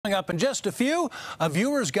Coming up in just a few, a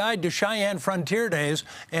viewer's guide to Cheyenne Frontier Days,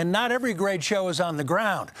 and not every great show is on the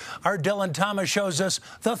ground. Our Dylan Thomas shows us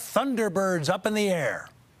the Thunderbirds up in the air.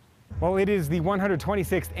 Well, it is the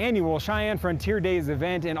 126th annual Cheyenne Frontier Days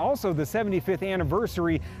event and also the 75th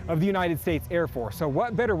anniversary of the United States Air Force. So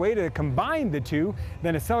what better way to combine the two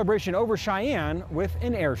than a celebration over Cheyenne with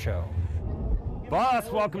an air show?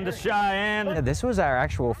 Boss, welcome to Cheyenne. This was our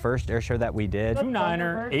actual first air show that we did.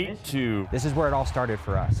 29er82. This is where it all started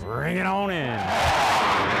for us. Bring it on in.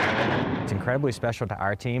 It's incredibly special to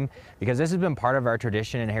our team because this has been part of our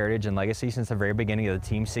tradition and heritage and legacy since the very beginning of the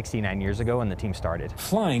team 69 years ago when the team started.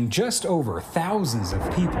 Flying just over thousands of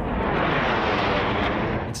people.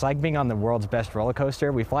 It's like being on the world's best roller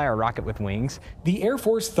coaster. We fly our rocket with wings. The Air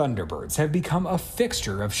Force Thunderbirds have become a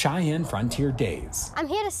fixture of Cheyenne Frontier Days. I'm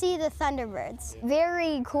here to see the Thunderbirds.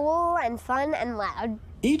 Very cool and fun and loud.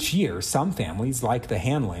 Each year, some families, like the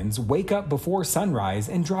Hanlons, wake up before sunrise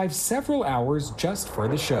and drive several hours just for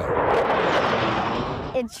the show.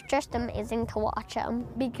 It's just amazing to watch them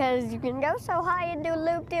because you can go so high and do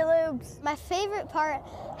loop-de-loops. My favorite part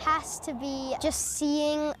has to be just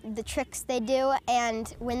seeing the tricks they do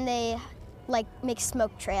and when they make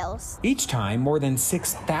smoke trails. Each time, more than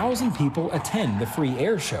 6,000 people attend the free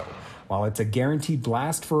air show. While it's a guaranteed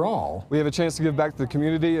blast for all, we have a chance to give back to the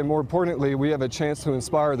community, and more importantly, we have a chance to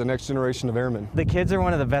inspire the next generation of airmen. The kids are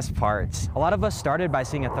one of the best parts. A lot of us started by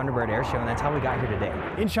seeing a Thunderbird air show, and that's how we got here today.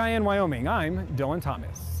 In Cheyenne, Wyoming, I'm Dylan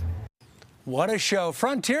Thomas. What a show.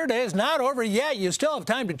 Frontier Day is not over yet. You still have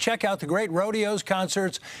time to check out the great rodeos,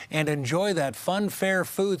 concerts, and enjoy that fun fair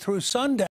food through sundown.